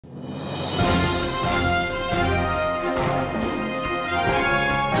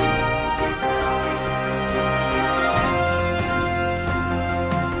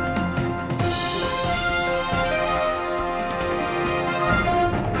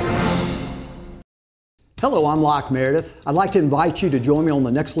Hello, I'm Locke Meredith. I'd like to invite you to join me on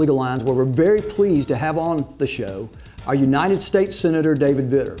the next Legal Lines, where we're very pleased to have on the show our United States Senator David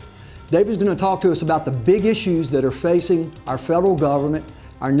Vitter. David's going to talk to us about the big issues that are facing our federal government,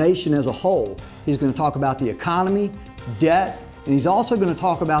 our nation as a whole. He's going to talk about the economy, debt, and he's also going to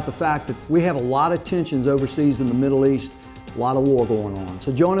talk about the fact that we have a lot of tensions overseas in the Middle East, a lot of war going on.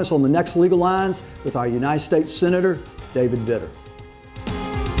 So join us on the next Legal Lines with our United States Senator David Vitter.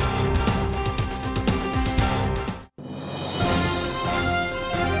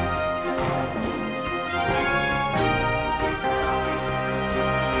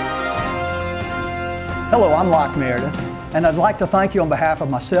 Hello, I'm Locke Meredith, and I'd like to thank you on behalf of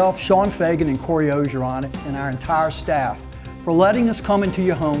myself, Sean Fagan, and Corey Ogeron, and our entire staff for letting us come into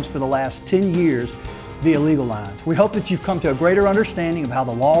your homes for the last 10 years via Legal Lines. We hope that you've come to a greater understanding of how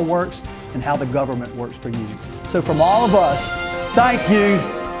the law works and how the government works for you. So from all of us, thank you.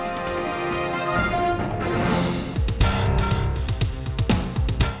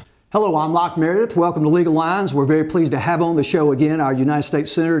 Hello, I'm Locke Meredith. Welcome to Legal Lines. We're very pleased to have on the show again our United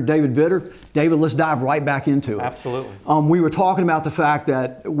States Senator David Vitter. David, let's dive right back into it. Absolutely. We were talking about the fact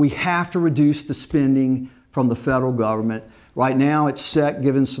that we have to reduce the spending from the federal government. Right now it's set,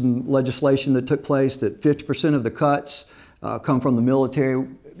 given some legislation that took place, that 50% of the cuts come from the military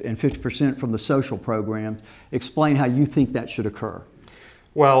and 50% from the social program. Explain how you think that should occur.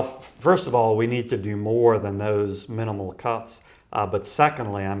 Well, first of all, we need to do more than those minimal cuts. But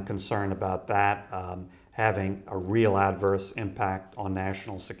secondly, I'm concerned about that having a real adverse impact on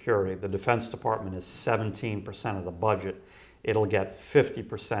national security. The Defense Department is 17% of the budget. It'll get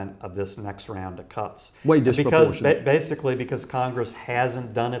 50% of this next round of cuts. Way disproportionate. Basically because Congress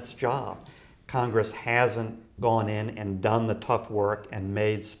hasn't done its job. Congress hasn't gone in and done the tough work and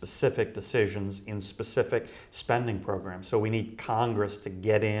made specific decisions in specific spending programs. So we need Congress to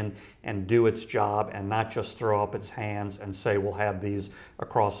get in and do its job and not just throw up its hands and say we'll have these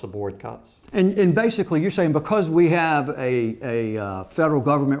across the board cuts. And basically you're saying because we have a federal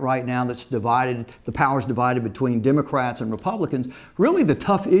government right now that's divided, the power's divided between Democrats and Republicans, really the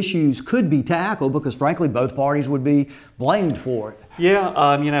tough issues could be tackled because frankly both parties would be blamed for it.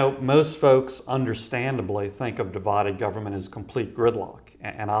 Yeah, you know, most folks understandably think of divided government as complete gridlock.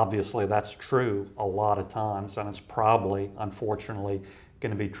 And obviously that's true a lot of times, and it's probably, unfortunately,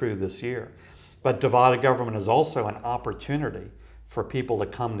 going to be true this year. But divided government is also an opportunity for people to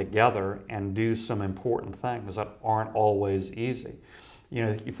come together and do some important things that aren't always easy. You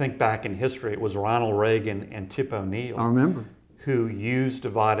know, you think back in history, it was Ronald Reagan and Tip O'Neill. I remember. Who used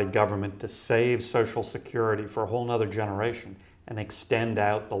divided government to save Social Security for a whole nother generation and extend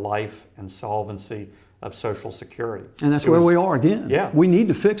out the life and solvency of Social Security. And that's where we are again. Yeah. We need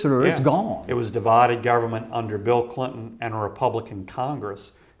to fix it or it's gone. It was divided government under Bill Clinton and a Republican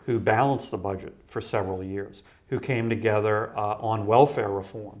Congress who balanced the budget for several years, who came together on welfare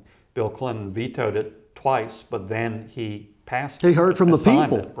reform. Bill Clinton vetoed it twice, but then he passed it. He heard from the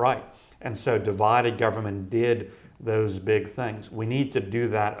people. Right. And so divided government did those big things. We need to do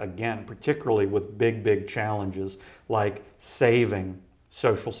that again, particularly with big challenges like saving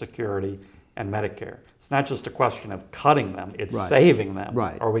Social Security and Medicare. It's not just a question of cutting them, it's saving them.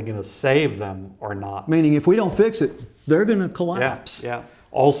 Right. Are we going to save them or not? Meaning if we don't fix it, they're going to collapse. Yeah.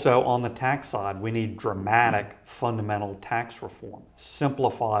 Also on the tax side, we need dramatic fundamental tax reform.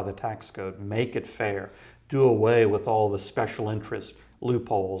 Simplify the tax code, make it fair, do away with all the special interest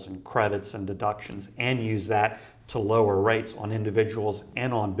loopholes and credits and deductions, and use that to lower rates on individuals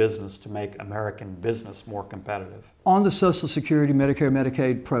and on business to make American business more competitive. On the Social Security, Medicare,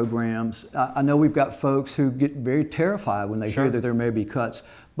 Medicaid programs, I know we've got folks who get very terrified when they hear that there may be cuts,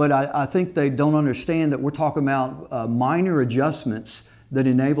 but I think they don't understand that we're talking about minor adjustments that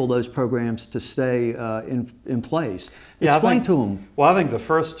enable those programs to stay in place. Explain to them. Well, I think the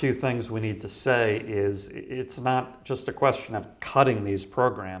first two things we need to say is it's not just a question of cutting these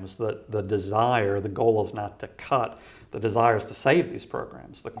programs. The goal is not to cut. The desire is to save these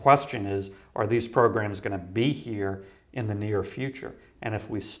programs. The question is, are these programs going to be here in the near future? And if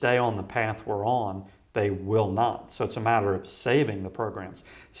we stay on the path we're on, they will not. So it's a matter of saving the programs.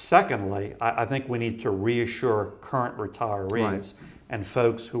 Secondly, I think we need to reassure current retirees and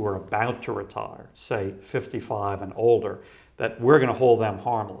folks who are about to retire, say 55 and older, that we're going to hold them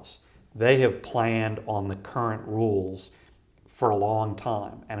harmless. They have planned on the current rules for a long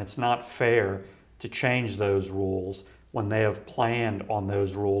time, and it's not fair to change those rules when they have planned on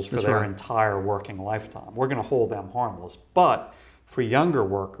those rules for their entire working lifetime. We're going to hold them harmless. But for younger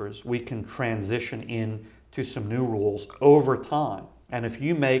workers, we can transition into some new rules over time. And if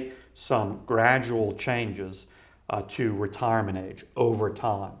you make some gradual changes to retirement age over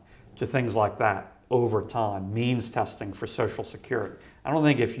time, to things like that, overtime, means testing for Social Security. I don't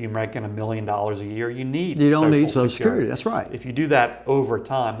think if you're making $1 million a year, you need Social Security. That's right. If you do that over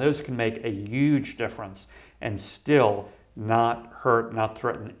time, those can make a huge difference and still not hurt, not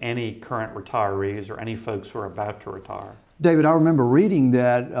threaten any current retirees or any folks who are about to retire. David, I remember reading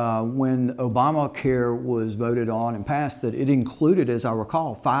that when Obamacare was voted on and passed, that it included, as I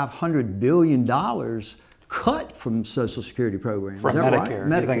recall, $500 billion cut from Social Security programs. From Is that Medicare.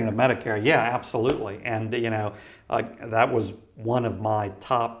 Right? You're thinking of Medicare. Yeah, absolutely. And, you know, that was one of my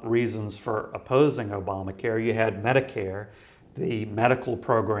top reasons for opposing Obamacare. You had Medicare, the medical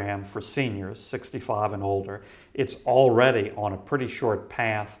program for seniors, 65 and older. It's already on a pretty short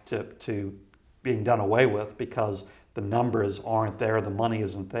path to being done away with because the numbers aren't there, the money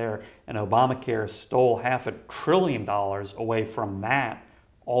isn't there, and Obamacare stole $500 billion away from that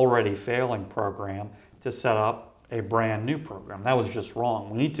already failing program to set up a brand new program. That was just wrong.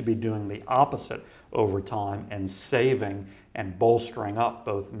 We need to be doing the opposite over time and saving and bolstering up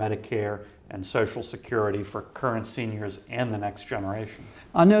both Medicare and Social Security for current seniors and the next generation.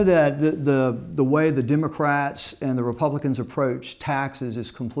 I know that the way the Democrats and the Republicans approach taxes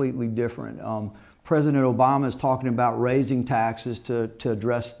is completely different. President Obama is talking about raising taxes to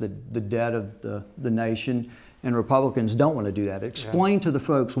address the debt of the nation, and Republicans don't want to do that. Explain to the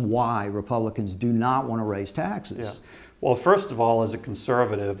folks why Republicans do not want to raise taxes. Yeah. Well, first of all, as a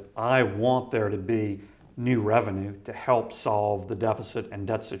conservative, I want there to be new revenue to help solve the deficit and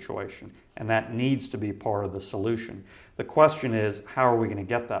debt situation, and that needs to be part of the solution. The question is, how are we going to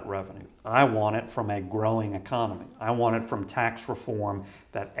get that revenue? I want it from a growing economy. I want it from tax reform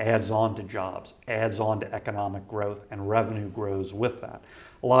that adds on to jobs, adds on to economic growth, and revenue grows with that.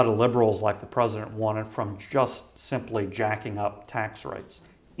 A lot of liberals, like the president, want it from just simply jacking up tax rates,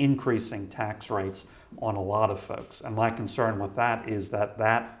 increasing tax rates on a lot of folks. And my concern with that is that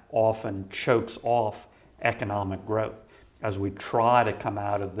that often chokes off economic growth. As we try to come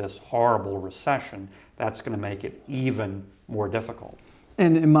out of this horrible recession, that's going to make it even more difficult.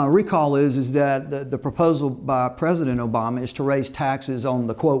 And my recall is that the proposal by President Obama is to raise taxes on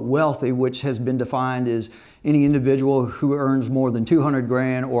the, quote, wealthy, which has been defined as any individual who earns more than 200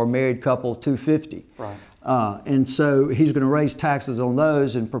 grand or a married couple 250. Right. And so he's going to raise taxes on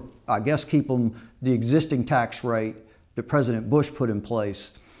those and I guess keep them the existing tax rate that President Bush put in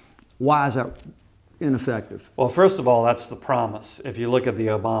place. Why is that ineffective? Well, first of all, that's the promise. If you look at the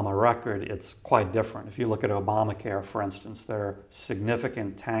Obama record, it's quite different. If you look at Obamacare, for instance, there are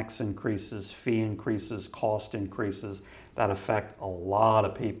significant tax increases, fee increases, cost increases that affect a lot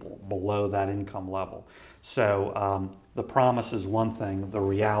of people below that income level. So the promise is one thing, the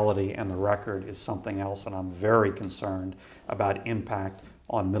reality and the record is something else, and I'm very concerned about impact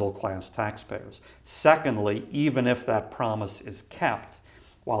on middle-class taxpayers. Secondly, even if that promise is kept,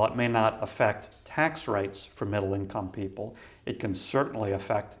 while it may not affect tax rates for middle-income people, it can certainly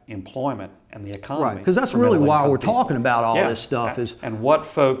affect employment and the economy. Right, because that's really why we're talking about all this stuff. And what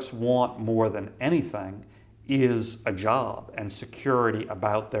folks want more than anything is a job and security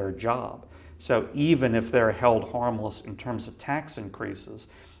about their job. So even if they're held harmless in terms of tax increases,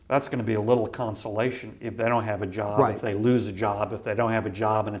 that's going to be a little consolation if they don't have a job, if they lose a job, if they don't have a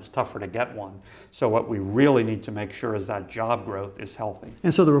job and it's tougher to get one. So what we really need to make sure is that job growth is healthy.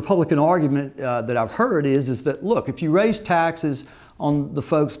 And so the Republican argument that I've heard is that, look, if you raise taxes on the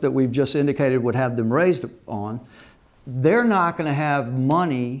folks that we've just indicated would have them raised on, they're not going to have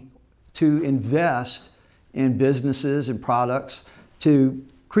money to invest in businesses and products to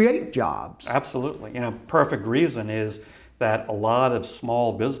create jobs. Absolutely. You know, perfect reason is that a lot of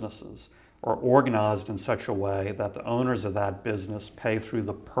small businesses are organized in such a way that the owners of that business pay through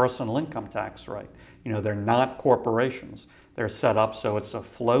the personal income tax rate. You know, they're not corporations. They're set up so it's a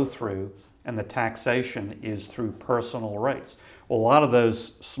flow through and the taxation is through personal rates. Well, a lot of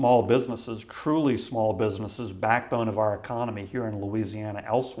those small businesses, truly small businesses, backbone of our economy here in Louisiana,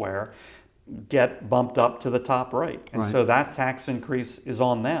 elsewhere, get bumped up to the top rate. And so that tax increase is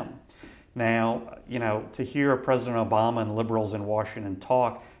on them. Now, you know, to hear President Obama and liberals in Washington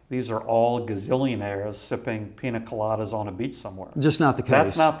talk, these are all gazillionaires sipping pina coladas on a beach somewhere. Just not the case.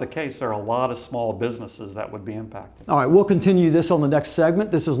 That's not the case. There are a lot of small businesses that would be impacted. All right, we'll continue this on the next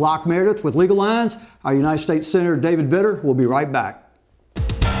segment. This is Locke Meredith with Legal Lines. Our United States Senator David Vitter. We'll be right back.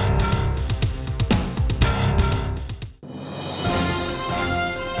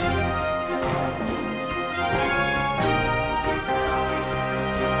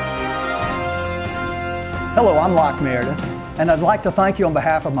 Hello, I'm Locke Meredith, and I'd like to thank you on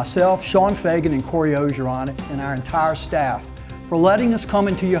behalf of myself, Sean Fagan, and Corey Ogeron, and our entire staff for letting us come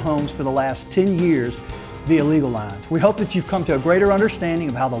into your homes for the last 10 years via Legal Lines. We hope that you've come to a greater understanding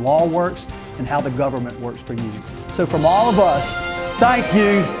of how the law works and how the government works for you. So from all of us, thank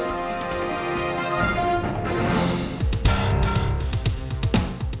you.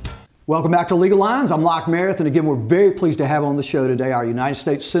 Welcome back to Legal Lines. I'm Locke Meredith, and again, we're very pleased to have on the show today our United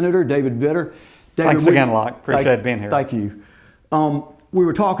States Senator David Vitter. David, Thanks again, Locke. Appreciate being here. Thank you. We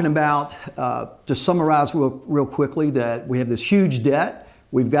were talking about, to summarize real quickly, that we have this huge debt.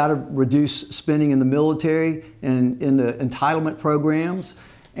 We've got to reduce spending in the military and in the entitlement programs,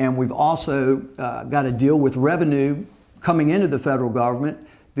 and we've also got to deal with revenue coming into the federal government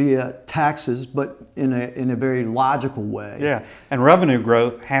via taxes, but in a very logical way. Yeah, and revenue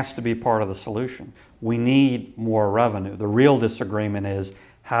growth has to be part of the solution. We need more revenue. The real disagreement is,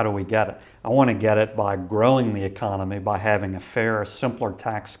 how do we get it? I want to get it by growing the economy, by having a fairer, simpler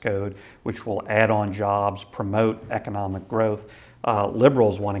tax code, which will add on jobs, promote economic growth.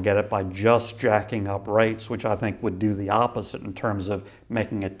 Liberals want to get it by just jacking up rates, which I think would do the opposite in terms of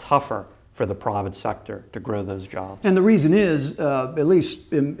making it tougher for the private sector to grow those jobs. And the reason is, at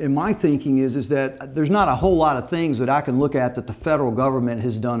least in my thinking, is that there's not a whole lot of things that I can look at that the federal government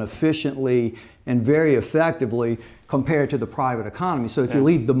has done efficiently and very effectively compared to the private economy. So if you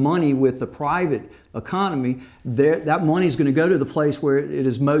leave the money with the private economy, that money is going to go to the place where it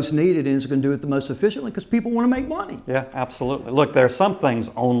is most needed, and it's going to do it the most efficiently because people want to make money. Yeah, absolutely. Look, there are some things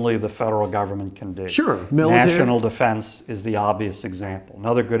only the federal government can do. Sure, military. National defense is the obvious example.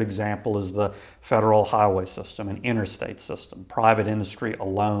 Another good example is the federal highway system and interstate system. Private industry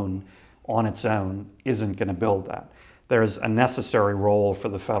alone, on its own, isn't going to build that. There's a necessary role for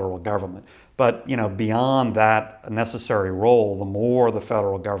the federal government. But beyond that necessary role, the more the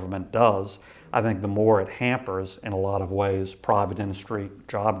federal government does, I think the more it hampers, in a lot of ways, private industry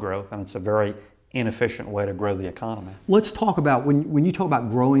job growth, and it's a very inefficient way to grow the economy. Let's talk about, when you talk about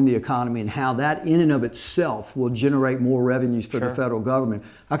growing the economy and how that in and of itself will generate more revenues for the federal government.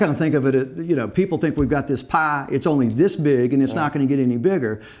 I kind of think of it as, people think we've got this pie, it's only this big and it's not going to get any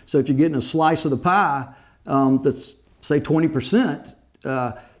bigger. So if you're getting a slice of the pie that's, say, 20%,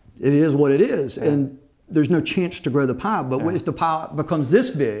 it is what it is. And there's no chance to grow the pie. But if the pie becomes this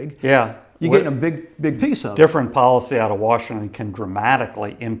big, you're getting a big piece of it. Different policy out of Washington can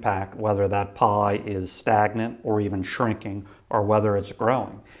dramatically impact whether that pie is stagnant or even shrinking, or whether it's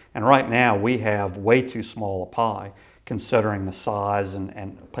growing. And right now we have way too small a pie considering the size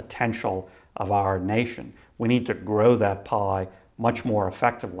and potential of our nation. We need to grow that pie much more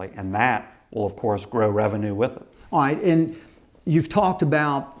effectively, and that will of course grow revenue with it. All right, and you've talked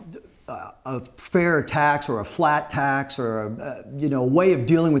about a fair tax or a flat tax or a way of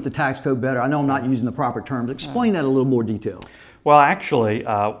dealing with the tax code better. I know I'm not using the proper terms. Explain that in a little more detail. Well, actually,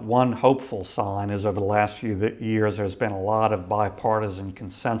 one hopeful sign is over the last few years there's been a lot of bipartisan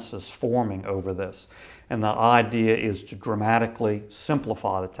consensus forming over this. And the idea is to dramatically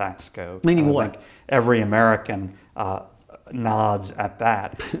simplify the tax code. Meaning what? Every American nods at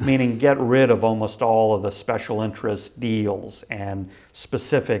that, meaning get rid of almost all of the special interest deals and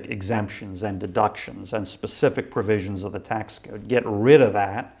specific exemptions and deductions and specific provisions of the tax code. Get rid of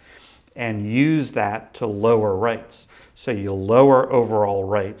that and use that to lower rates. So you lower overall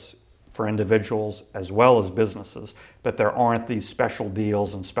rates for individuals as well as businesses, but there aren't these special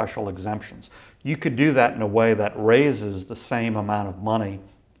deals and special exemptions. You could do that in a way that raises the same amount of money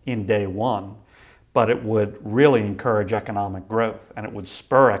in day one, but it would really encourage economic growth, and it would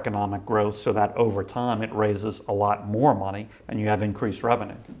spur economic growth so that over time it raises a lot more money and you have increased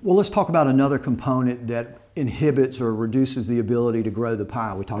revenue. Well, let's talk about another component that inhibits or reduces the ability to grow the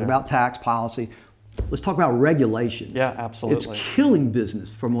pie. We talk about tax policy. Let's talk about regulations. Yeah, absolutely. It's killing business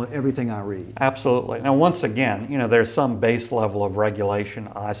from everything I read. Absolutely. Now, once again, there's some base level of regulation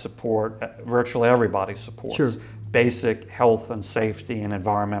I support, virtually everybody supports. Sure. Basic health and safety and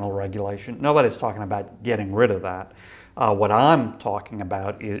environmental regulation. Nobody's talking about getting rid of that. What I'm talking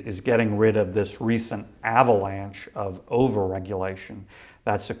about is getting rid of this recent avalanche of over-regulation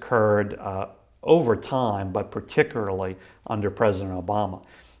that's occurred over time, but particularly under President Obama.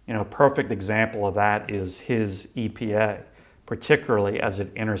 A perfect example of that is his EPA, particularly as it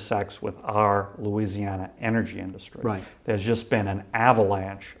intersects with our Louisiana energy industry. Right. There's just been an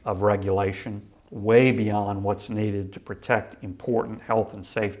avalanche of regulation way beyond what's needed to protect important health and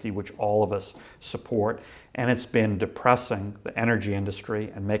safety, which all of us support. And it's been depressing the energy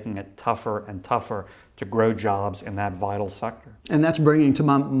industry and making it tougher and tougher to grow jobs in that vital sector. And that's bringing to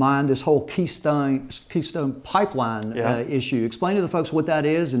my mind this whole Keystone pipeline issue. Explain to the folks what that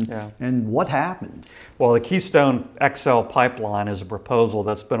is and what happened. Well, the Keystone XL pipeline is a proposal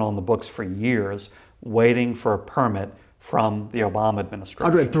that's been on the books for years, waiting for a permit from the Obama administration.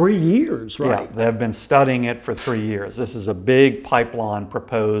 I read 3 years, right? Yeah, they've been studying it for 3 years. This is a big pipeline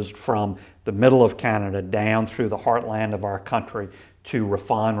proposed from the middle of Canada down through the heartland of our country to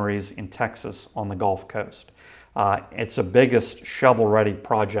refineries in Texas on the Gulf Coast. It's the biggest shovel-ready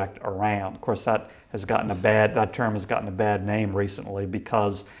project around. Of course, that term has gotten a bad name recently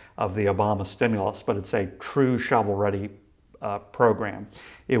because of the Obama stimulus, but it's a true shovel-ready program.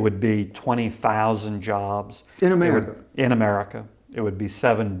 It would be 20,000 jobs. In America? In America. It would be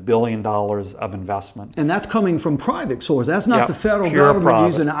 $7 billion of investment. And that's coming from private sources. That's not the federal government private.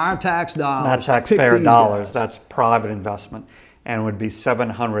 using our tax dollars. Not to taxpayer pick these dollars. guys. That's private investment. And it would be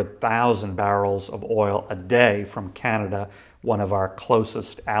 700,000 barrels of oil a day from Canada, one of our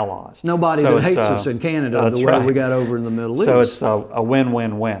closest allies. Nobody that hates us in Canada the way we got over in the Middle East. So it's a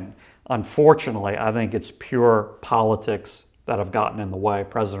win-win-win. Unfortunately, I think it's pure politics that have gotten in the way.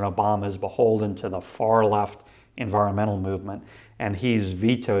 President Obama is beholden to the far left environmental movement, and he's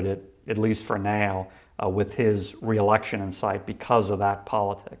vetoed it, at least for now, with his re-election in sight because of that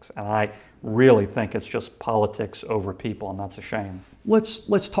politics. And I really think it's just politics over people, and that's a shame.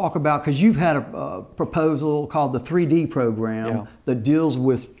 Let's talk about, because you've had a proposal called the 3D program that deals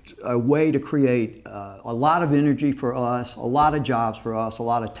with a way to create a lot of energy for us, a lot of jobs for us, a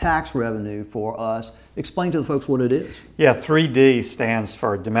lot of tax revenue for us. Explain to the folks what it is. Yeah, 3D stands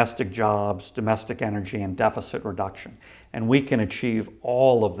for domestic jobs, domestic energy, and deficit reduction. And we can achieve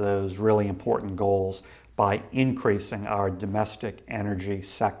all of those really important goals by increasing our domestic energy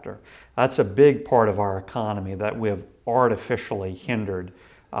sector. That's a big part of our economy that we have artificially hindered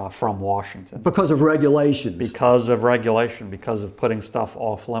from Washington. Because of regulations. Because of regulation, because of putting stuff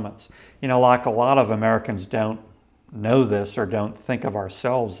off limits. You know, like a lot of Americans don't know this or don't think of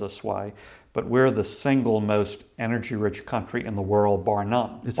ourselves this way, but we're the single most energy-rich country in the world, bar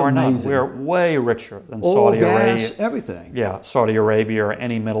none. It's bar amazing. None. We're way richer than Oil, Saudi gas, Arabia. everything. Yeah, Saudi Arabia or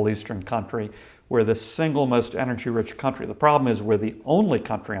any Middle Eastern country. We're the single most energy-rich country. The problem is we're the only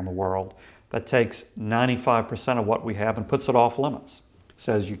country in the world that takes 95% of what we have and puts it off limits.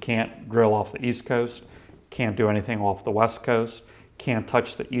 Says you can't drill off the East Coast, can't do anything off the West Coast, can't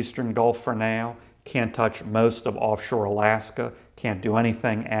touch the Eastern Gulf for now, can't touch most of offshore Alaska, can't do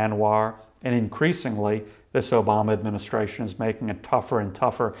anything ANWR. And increasingly, this Obama administration is making it tougher and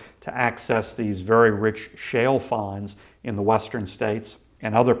tougher to access these very rich shale finds in the western states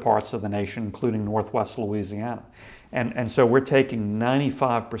and other parts of the nation, including northwest Louisiana. And so we're taking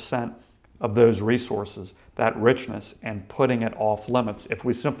 95% of those resources, that richness, and putting it off limits. If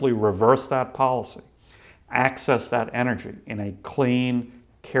we simply reverse that policy, access that energy in a clean,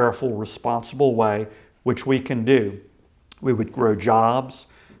 careful, responsible way, which we can do, we would grow jobs,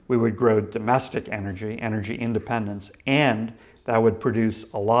 we would grow domestic energy, energy independence, and that would produce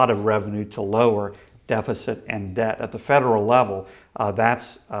a lot of revenue to lower deficit and debt. At the federal level,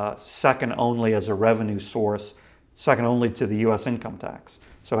 that's second only as a revenue source, second only to the U.S. income tax.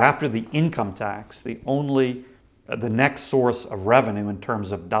 So after the income tax, the next source of revenue in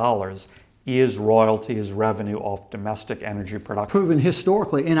terms of dollars is royalties, revenue off domestic energy production. Proven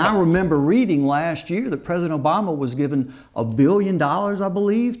historically. And I remember reading last year that President Obama was given $1 billion, I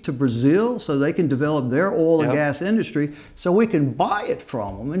believe, to Brazil so they can develop their oil and gas industry so we can buy it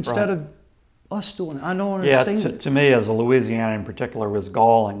from them instead of us doing it. I don't understand. Yeah, to me as a Louisianan in particular, it was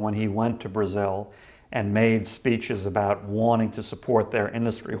galling when he went to Brazil and made speeches about wanting to support their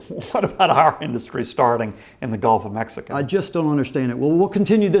industry. What about our industry starting in the Gulf of Mexico? I just don't understand it. Well, we'll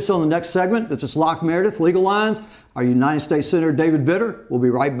continue this on the next segment. This is Locke Meredith, Legal Lines. Our United States Senator David Vitter. We'll be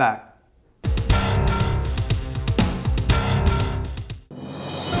right back.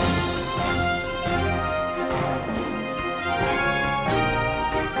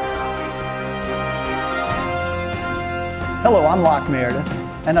 Hello, I'm Locke Meredith,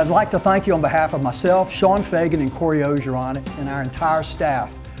 and I'd like to thank you on behalf of myself, Sean Fagan, and Corey Ogeron, and our entire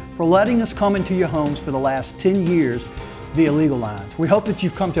staff for letting us come into your homes for the last 10 years via Legal Lines. We hope that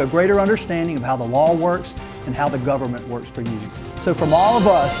you've come to a greater understanding of how the law works and how the government works for you. So from all of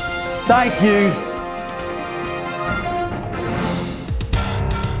us, thank you.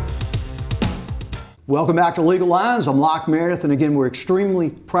 Welcome back to Legal Lines. I'm Locke Meredith, and again, we're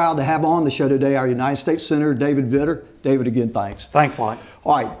extremely proud to have on the show today our United States Senator David Vitter. David, again, thanks. Thanks, Locke.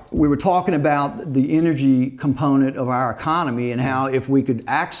 All right, we were talking about the energy component of our economy and how if we could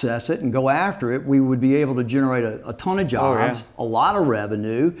access it and go after it, we would be able to generate a ton of jobs, a lot of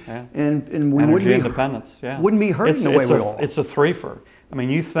revenue, and we energy wouldn't be independence. Wouldn't be hurting the way we are. It's a threefer. I mean,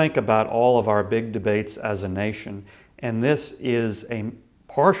 you think about all of our big debates as a nation, and this is a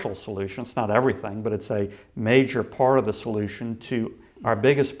partial solution. It's not everything, but it's a major part of the solution to our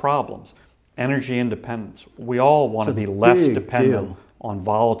biggest problems: energy independence. We all want to be less dependent on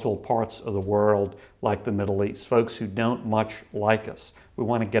volatile parts of the world like the Middle East, folks who don't much like us. We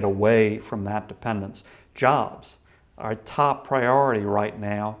want to get away from that dependence. Jobs. Our top priority right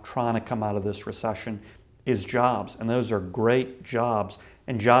now, trying to come out of this recession, is jobs. And those are great jobs.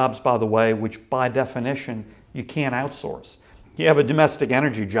 And jobs, by the way, which by definition, you can't outsource. You have a domestic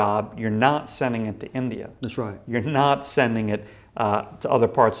energy job, you're not sending it to India. That's right. You're not sending it to other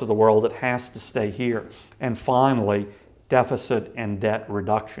parts of the world. It has to stay here. And finally, deficit and debt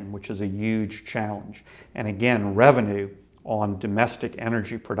reduction, which is a huge challenge. And again, revenue on domestic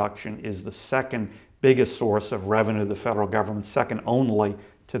energy production is the second biggest source of revenue to the federal government, second only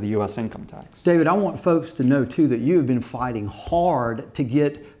to the U.S. income tax. David, I want folks to know too that you have been fighting hard to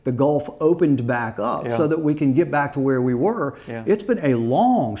get the Gulf opened back up so that we can get back to where we were. It's been a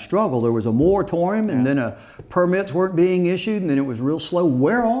long struggle. There was a moratorium and then permits weren't being issued and then it was real slow.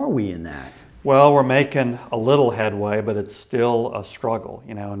 Where are we in that? Well, we're making a little headway, but it's still a struggle,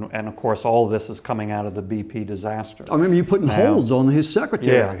 you know, and of course all of this is coming out of the BP disaster. I remember you putting holds on his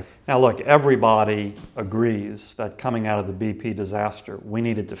secretary. Yeah. Now look, everybody agrees that coming out of the BP disaster, we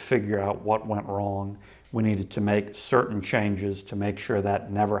needed to figure out what went wrong. We needed to make certain changes to make sure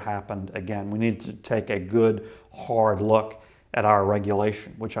that never happened again. We needed to take a good, hard look at our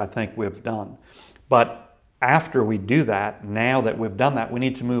regulation, which I think we've done. But after we do that, now that we've done that, we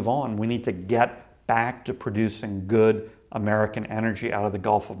need to move on. We need to get back to producing good American energy out of the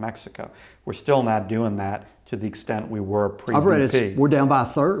Gulf of Mexico. We're still not doing that to the extent we were pre-BP. I've read we're down by a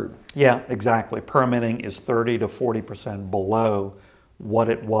third. Yeah, exactly. Permitting is 30 to 40% below what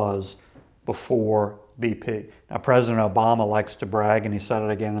it was before BP. Now, President Obama likes to brag, and he said it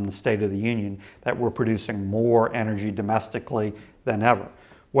again in the State of the Union, that we're producing more energy domestically than ever.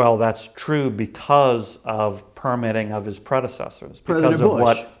 Well, that's true because of permitting of his predecessors, because of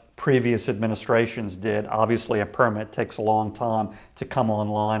what previous administrations did. Obviously, a permit takes a long time to come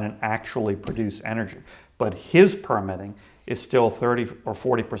online and actually produce energy. But his permitting is still 30 or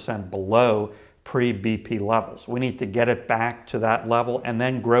 40% below pre-BP levels. We need to get it back to that level and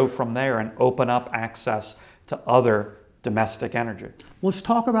then grow from there and open up access to other domestic energy. Let's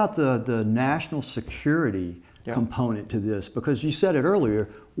talk about the national security component to this, because you said it earlier,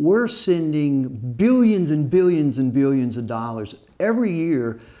 we're sending billions and billions and billions of dollars every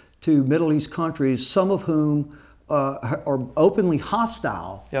year to Middle East countries, some of whom are openly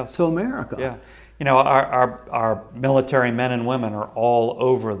hostile to America. Yeah. You know, our military men and women are all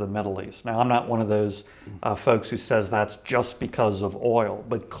over the Middle East. Now, I'm not one of those folks who says that's just because of oil,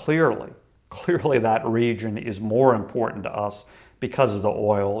 but clearly that region is more important to us because of the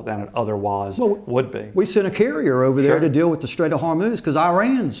oil than it otherwise would be. We sent a carrier over there to deal with the Strait of Hormuz because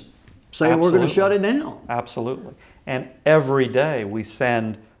Iran's saying we're going to shut it down. Absolutely. And every day we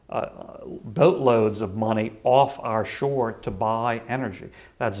send boatloads of money off our shore to buy energy.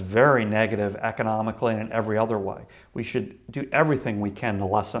 That's very negative economically and in every other way. We should do everything we can to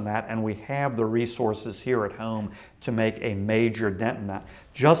lessen that, and we have the resources here at home to make a major dent in that.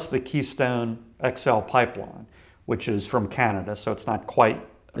 Just the Keystone XL pipeline, which is from Canada, so it's not quite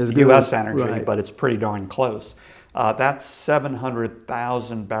U.S. energy, but it's pretty darn close. That's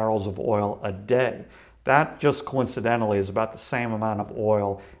 700,000 barrels of oil a day. That just coincidentally is about the same amount of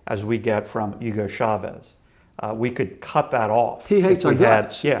oil as we get from Hugo Chavez. We could cut that off. He hates our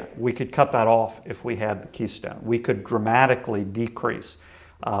guts. Yeah, we could cut that off if we had the Keystone. We could dramatically decrease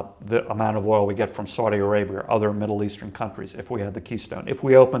the amount of oil we get from Saudi Arabia or other Middle Eastern countries if we had the Keystone. If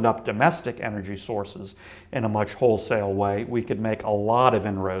we opened up domestic energy sources in a much wholesale way, we could make a lot of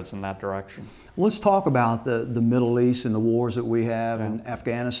inroads in that direction. Let's talk about the Middle East and the wars that we have in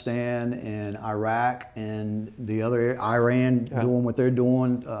Afghanistan and Iraq and the other, Iran doing what they're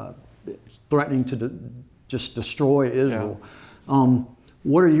doing, threatening to just destroy Israel.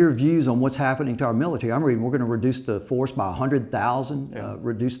 What are your views on what's happening to our military? I'm reading we're going to reduce the force by 100,000,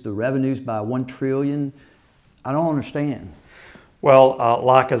 reduce the revenues by $1 trillion. I don't understand. Well,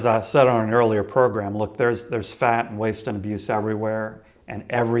 Locke, as I said on an earlier program, look, there's fat and waste and abuse everywhere, and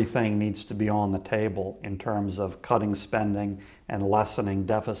everything needs to be on the table in terms of cutting spending and lessening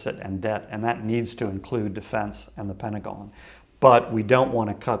deficit and debt, and that needs to include defense and the Pentagon. But we don't want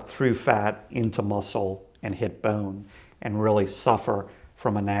to cut through fat into muscle and hit bone and really suffer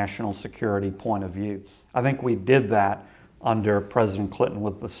from a national security point of view. I think we did that under President Clinton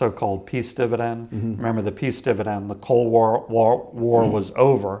with the so-called peace dividend. Remember the peace dividend, the Cold War was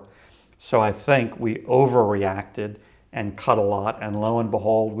over, so I think we overreacted and cut a lot, and lo and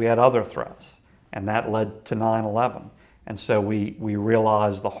behold, we had other threats, and that led to 9/11. And so we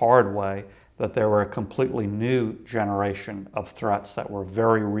realized the hard way that there were a completely new generation of threats that were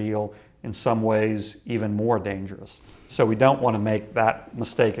very real, in some ways even more dangerous. So we don't want to make that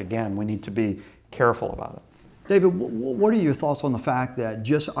mistake again. We need to be careful about it. David, what are your thoughts on the fact that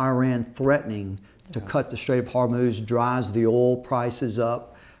just Iran threatening to cut the Strait of Hormuz drives the oil prices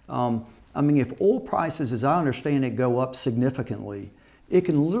up? I mean, if oil prices, as I understand it, go up significantly, it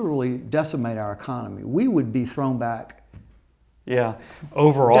can literally decimate our economy. We would be thrown back. Yeah,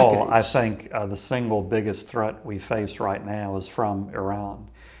 overall, decades. I think the single biggest threat we face right now is from Iran.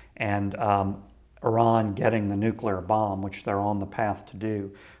 And Iran getting the nuclear bomb, which they're on the path to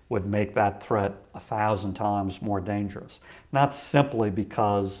do, would make that threat 1,000 times more dangerous. Not simply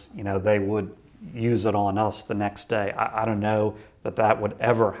because, you know, they would use it on us the next day. I don't know that that would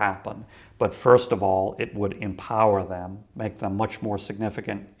ever happen. But first of all, it would empower them, make them much more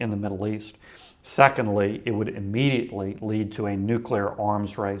significant in the Middle East. Secondly, it would immediately lead to a nuclear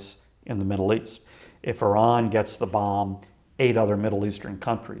arms race in the Middle East. If Iran gets the bomb, 8 other Middle Eastern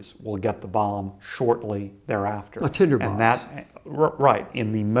countries will get the bomb shortly thereafter. A tinderbox. And that, right,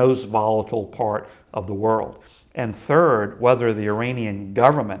 in the most volatile part of the world. And third, whether the Iranian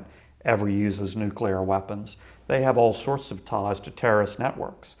government ever uses nuclear weapons, they have all sorts of ties to terrorist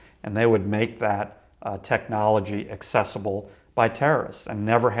networks. And they would make that technology accessible by terrorists and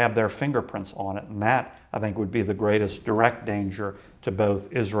never have their fingerprints on it. And that, I think, would be the greatest direct danger to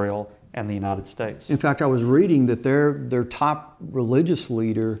both Israel and the United States. In fact, I was reading that their top religious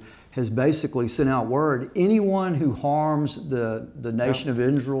leader has basically sent out word, anyone who harms the nation of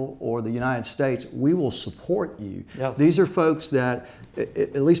Israel or the United States, we will support you. Yes. These are folks that,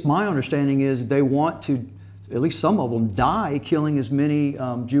 at least my understanding is, they want to, at least some of them, die killing as many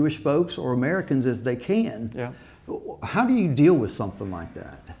Jewish folks or Americans as they can. Yeah. How do you deal with something like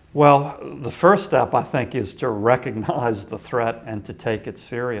that? Well, the first step, I think, is to recognize the threat and to take it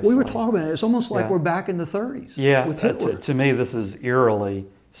seriously. We were talking about it. It's almost like Yeah. we're back in the 30s Yeah, with Hitler. to me, this is eerily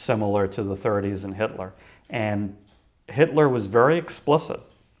similar to the 30s and Hitler. And Hitler was very explicit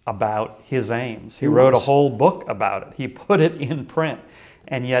about his aims. He wrote a whole book about it. He put it in print.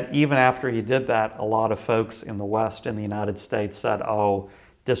 And yet, even after he did that, a lot of folks in the West, in the United States, said, oh,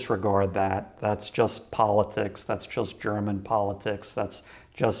 disregard that. That's just politics. That's just German politics. That's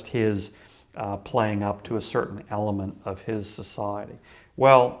just his playing up to a certain element of his society.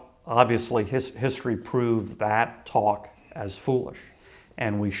 Well, obviously, history proved that talk as foolish.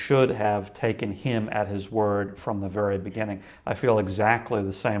 And we should have taken him at his word from the very beginning. I feel exactly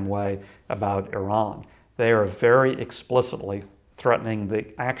the same way about Iran. They are very explicitly threatening the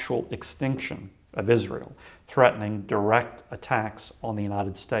actual extinction of Israel, threatening direct attacks on the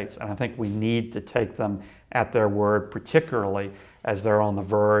United States. And I think we need to take them at their word, particularly as they're on the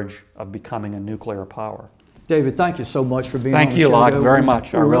verge of becoming a nuclear power. David, thank you so much for being on the show. Thank you, Locke, very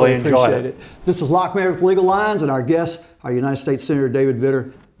much. I really enjoyed it. This is Locke Meredith Legal Lines, and our guest, our United States Senator David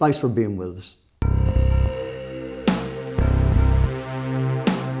Vitter. Thanks for being with us.